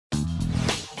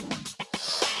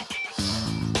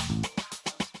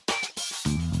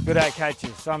Good day,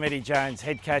 coaches. I'm Eddie Jones,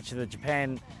 head coach of the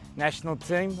Japan national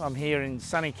team. I'm here in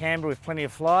sunny Canberra with plenty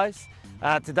of flies.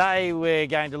 Today we're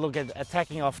going to look at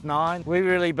attacking off 9. We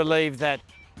really believe that,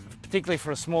 particularly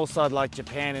for a small side like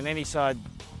Japan and any side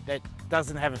that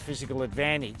doesn't have a physical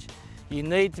advantage, you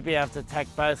need to be able to attack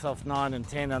both off 9 and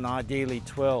 10 and ideally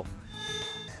 12.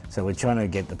 So we're trying to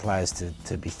get the players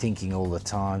to be thinking all the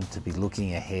time, to be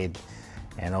looking ahead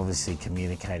and obviously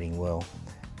communicating well.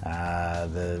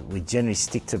 We generally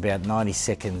stick to about 90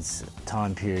 seconds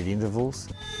time period intervals.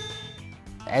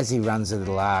 As he runs a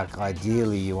little arc,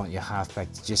 ideally you want your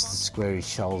halfback to just to square his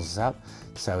shoulders up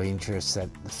so he interests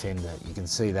that defender. You can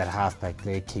see that halfback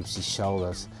there keeps his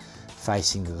shoulders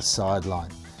facing to the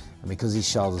sideline. And because his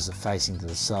shoulders are facing to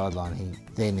the sideline, he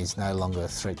then is no longer a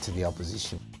threat to the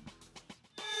opposition.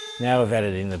 Now we've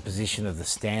added in the position of the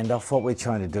standoff. What we're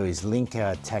trying to do is link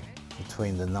our attack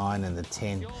between the 9 and the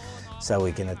 10 so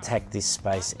we can attack this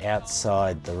space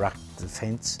outside the ruck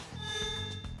defence.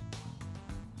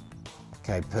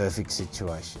 Okay, perfect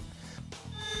situation.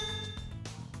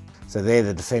 So there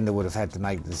the defender would have had to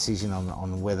make the decision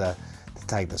on whether to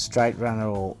take the straight runner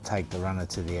or take the runner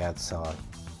to the outside.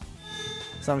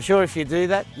 So I'm sure if you do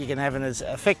that, you can have an as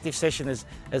effective session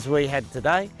as we had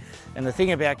today. And the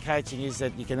thing about coaching is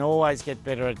that you can always get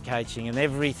better at coaching, and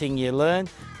everything you learn,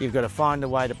 you've got to find a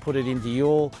way to put it into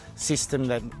your system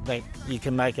that you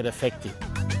can make it effective.